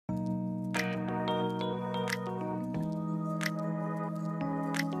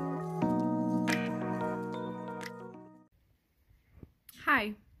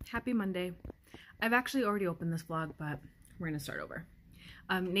Hi, happy Monday. I've actually already opened this vlog, but we're gonna start over.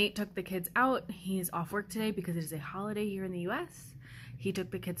 Nate took the kids out. He's off work today because it is a holiday here in the US. He took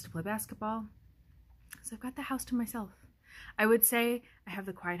the kids to play basketball. So I've got the house to myself. I would say I have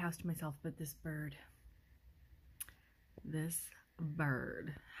the quiet house to myself, but this bird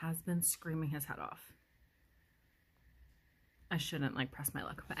has been screaming his head off. I shouldn't press my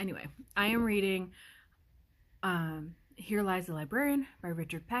luck, but anyway, I am reading Here Lies the Librarian by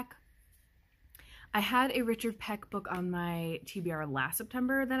Richard Peck. I had a Richard Peck book on my TBR last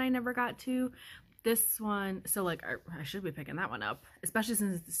September that I never got to. This one, so I should be picking that one up, especially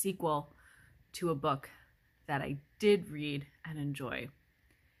since it's the sequel to a book that I did read and enjoy.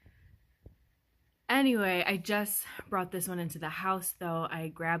 Anyway, I just brought this one into the house though. I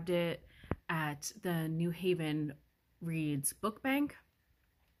grabbed it at the New Haven Reads Book Bank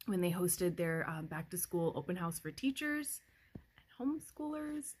when they hosted their back to school open house for teachers and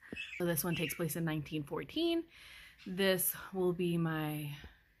homeschoolers. So this one takes place in 1914. This will be my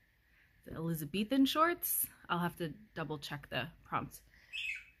Elizabethan shorts. I'll have to double check the prompts.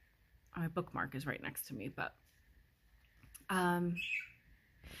 My bookmark is right next to me, but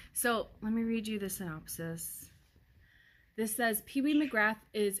so let me read you the synopsis. This says, Pee-wee McGrath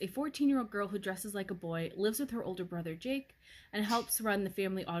is a 14-year-old girl who dresses like a boy, lives with her older brother Jake, and helps run the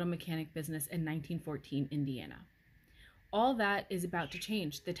family auto mechanic business in 1914 Indiana. All that is about to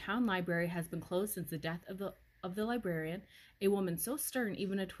change. The town library has been closed since the death of the librarian, a woman so stern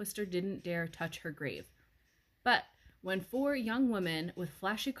even a twister didn't dare touch her grave. But when 4 young women with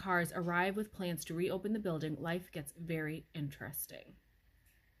flashy cars arrive with plans to reopen the building, life gets very interesting.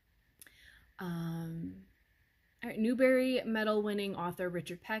 Newbery Medal-winning author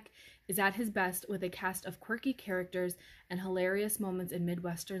Richard Peck is at his best with a cast of quirky characters and hilarious moments in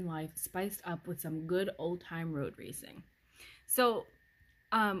Midwestern life, spiced up with some good old-time road racing. So,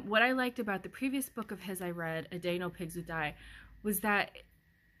 what I liked about the previous book of his I read, A Day No Pigs Would Die, was that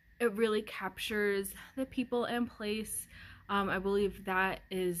it really captures the people and place. I believe that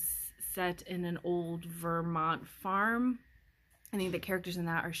is set in an old Vermont farm. I think the characters in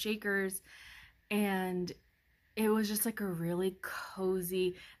that are Shakers, and it was just a really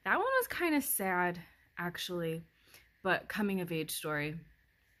cozy, that one was kind of sad actually, but coming of age story.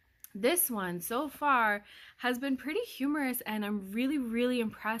 This one so far has been pretty humorous, and I'm really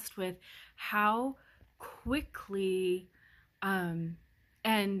impressed with how quickly and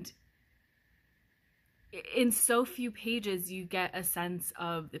in so few pages you get a sense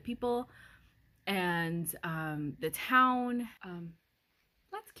of the people and the town.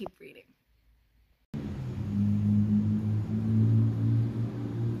 Let's keep reading.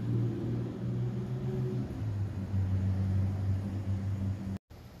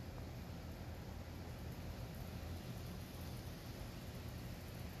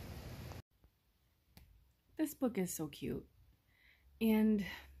 This book is so cute, and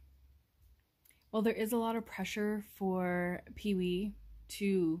while there is a lot of pressure for Pee-wee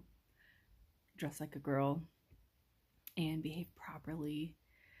to dress like a girl and behave properly,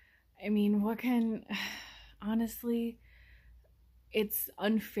 I mean, honestly, it's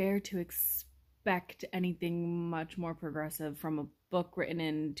unfair to expect anything much more progressive from a book written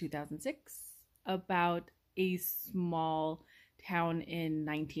in 2006 about a small town in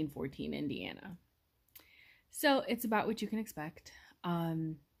 1914 Indiana. So it's about what you can expect.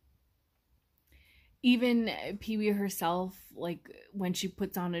 Even Pee-wee herself, when she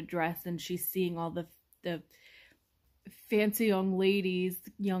puts on a dress and she's seeing all the fancy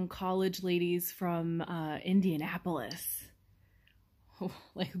young college ladies from Indianapolis,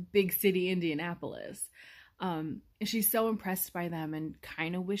 big city Indianapolis, she's so impressed by them and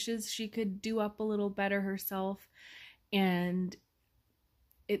kind of wishes she could do up a little better herself. And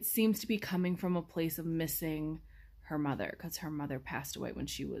it seems to be coming from a place of missing her mother, because her mother passed away when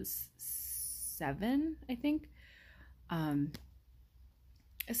she was 7, I think.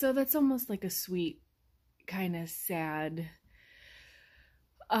 So that's almost like a sweet, kind of sad,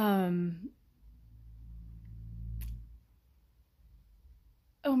 oh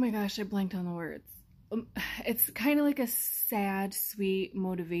my gosh, I blanked on the words. It's kind of like a sad, sweet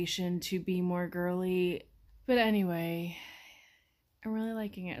motivation to be more girly. But anyway, I'm really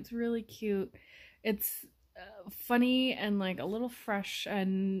liking it. It's really cute. It's funny and a little fresh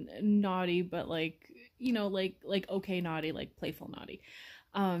and naughty, but okay naughty, playful naughty.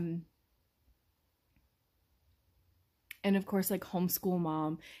 And of course, homeschool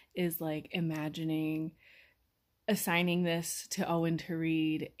mom is imagining assigning this to Owen to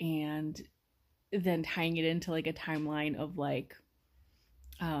read and then tying it into a timeline of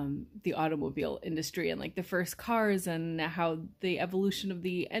the automobile industry and like the first cars and how the evolution of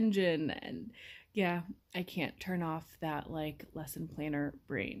the engine. And yeah, I can't turn off that like lesson planner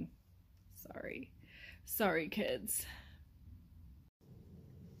brain. Sorry kids.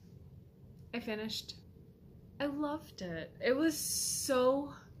 I finished. I loved it. It was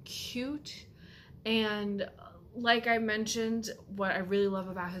so cute, and like I mentioned, what I really love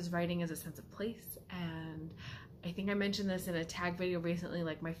about his writing is a sense of place. And I think I mentioned this in a tag video recently,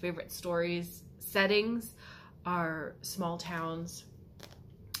 like my favorite stories settings are small towns.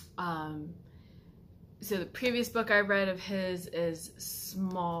 So the previous book I read of his is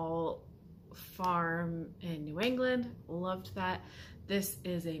Small Farm in New England. Loved that. This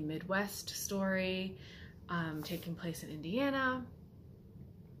is a Midwest story taking place in Indiana.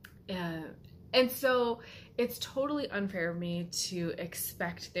 And so it's totally unfair of me to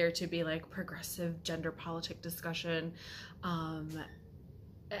expect there to be like progressive gender politic discussion and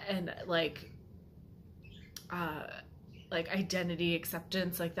like identity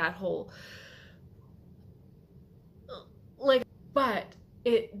acceptance, like that whole like, but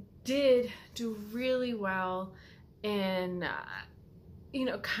it did do really well in you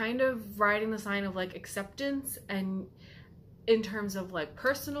know, kind of riding the line of like acceptance, and in terms of like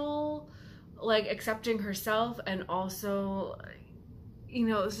personal, like accepting herself, and also, you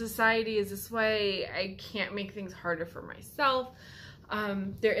know, society is this way, I can't make things harder for myself.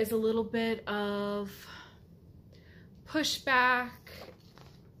 There is a little bit of pushback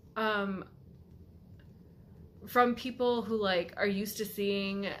from people who like are used to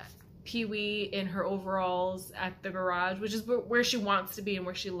seeing Pee-wee in her overalls at the garage, which is where she wants to be and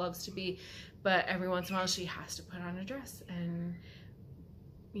where she loves to be, but every once in a while she has to put on a dress, and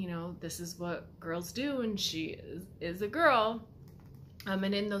you know, this is what girls do, and she is a girl.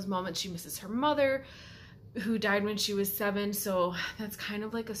 And in those moments she misses her mother, who died when she was 7, so that's kind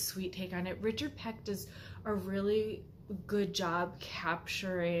of like a sweet take on it. Richard Peck does a really good job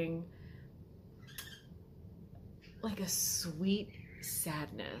capturing like a sweet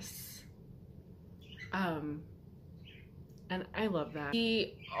sadness. And I love that.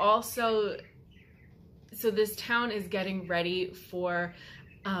 He also, so this town is getting ready for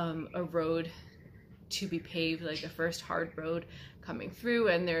a road to be paved, like the first hard road coming through,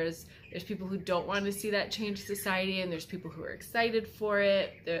 and there's people who don't want to see that change society, and there's people who are excited for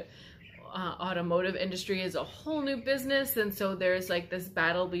it. The automotive industry is a whole new business, and so there's like this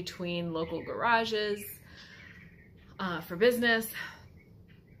battle between local garages for business.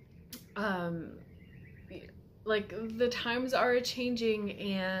 Like the times are changing,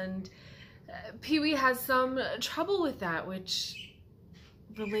 and Pee-wee has some trouble with that, which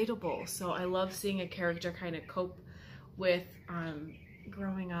relatable. So I love seeing a character kind of cope with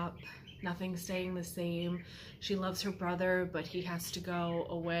growing up, nothing staying the same. She loves her brother, but he has to go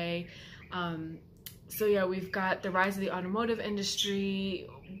away. So yeah, we've got the rise of the automotive industry,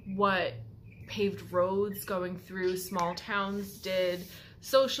 what paved roads going through small towns did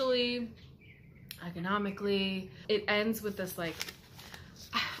socially, economically. It ends with this like,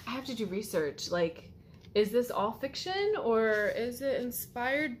 I have to do research, like, is this all fiction or is it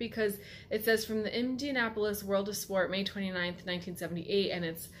inspired? Because it says from the Indianapolis World of Sport, May 29th, 1978, and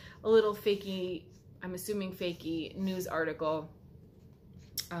it's a little fakey, I'm assuming fakey, news article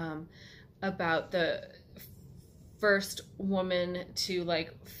about the first woman to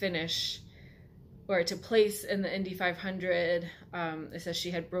like finish or to place in the Indy 500. It says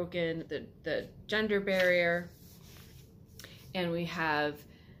she had broken the gender barrier, and we have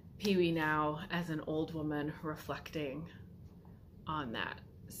Pee-wee now as an old woman reflecting on that.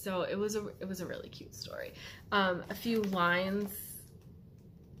 So it was a really cute story. A few lines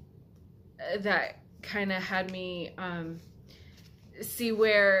that kind of had me see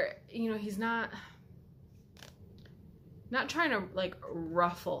where, you know, he's not trying to like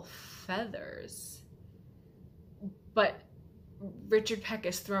ruffle feathers, but Richard Peck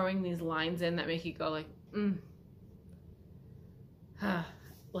is throwing these lines in that make you go like,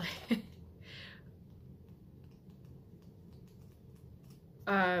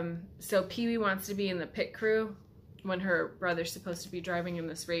 so Pee-wee wants to be in the pit crew when her brother's supposed to be driving in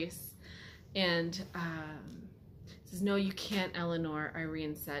this race, and says, "No, you can't, Eleanor,"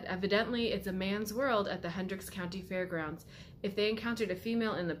 Irene said. "Evidently, it's a man's world at the Hendricks County Fairgrounds. If they encountered a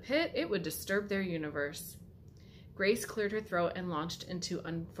female in the pit, it would disturb their universe." Grace cleared her throat and launched into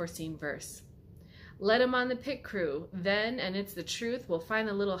unforeseen verse. "Let 'em on the pit crew. Then, and it's the truth, we'll find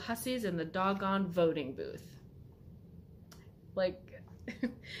the little hussies in the doggone voting booth." Like,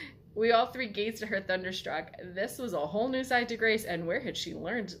 we all three gazed at her thunderstruck. This was a whole new side to Grace, and where had she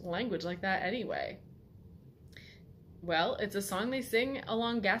learned language like that anyway? Well, it's a song they sing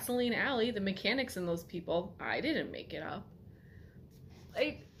along Gasoline Alley. The mechanics and those people. I didn't make it up.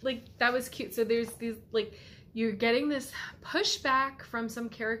 Like that was cute. So there's these, like, you're getting this pushback from some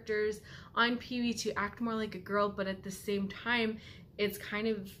characters on Pee-wee to act more like a girl, but at the same time, it's kind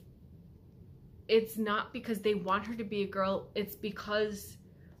of, it's not because they want her to be a girl, it's because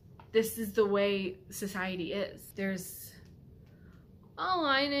this is the way society is. There's a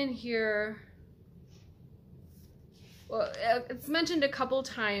line in here, well, it's mentioned a couple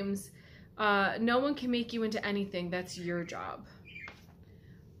times, no one can make you into anything, that's your job.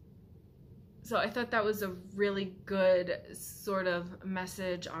 So I thought that was a really good sort of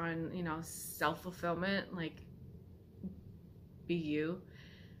message on, you know, self-fulfillment, like, be you.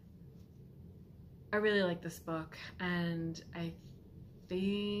 I really like this book, and I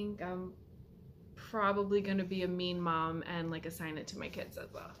think I'm probably going to be a mean mom and, like, assign it to my kids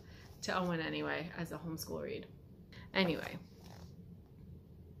as well, to Owen anyway, as a homeschool read. Anyway,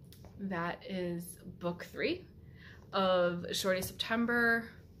 that is book 3 of Shorty September.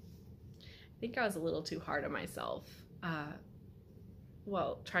 I think I was a little too hard on myself.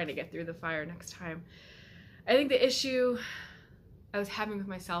 Well, trying to get through the fire next time. I think the issue I was having with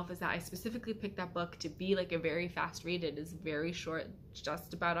myself is that I specifically picked that book to be like a very fast read. It is very short,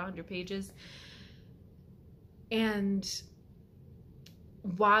 just about 100 pages. And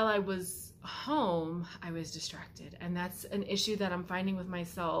while I was home, I was distracted. And that's an issue that I'm finding with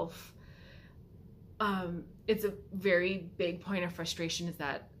myself. It's a very big point of frustration, is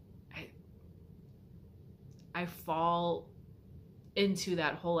that I fall into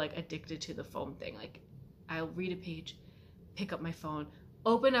that whole, like, addicted to the phone thing. Like, I'll read a page, pick up my phone,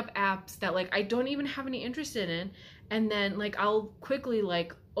 open up apps that, like, I don't even have any interest in, and then, like, I'll quickly,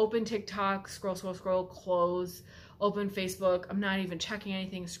 like, open TikTok, scroll, close, open Facebook, I'm not even checking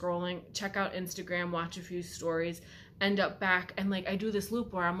anything, scrolling, check out Instagram, watch a few stories, end up back, and, like, I do this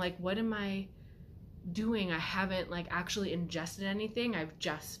loop where I'm like, what am I doing? I haven't, like, actually ingested anything. I've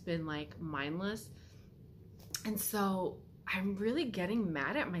just been, like, mindless. And so I'm really getting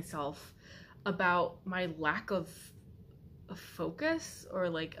mad at myself about my lack of focus or,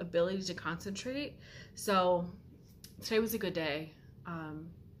 like, ability to concentrate. So today was a good day.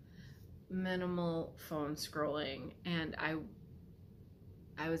 Minimal phone scrolling, and I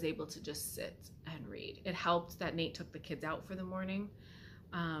was able to just sit and read. It helped that Nate took the kids out for the morning.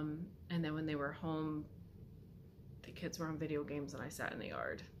 And then when they were home, the kids were on video games and I sat in the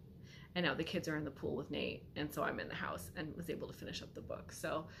yard. And now the kids are in the pool with Nate, and so I'm in the house and was able to finish up the book.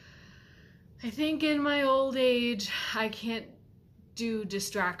 So I think in my old age, I can't do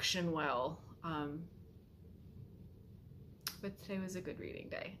distraction well. But today was a good reading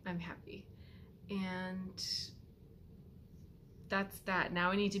day. I'm happy. And that's that.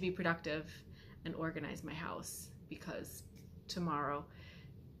 Now I need to be productive and organize my house, because tomorrow,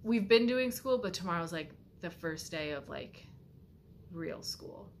 we've been doing school, but tomorrow's like the first day of, like, real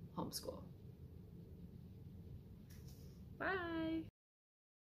school. Homeschool. Bye.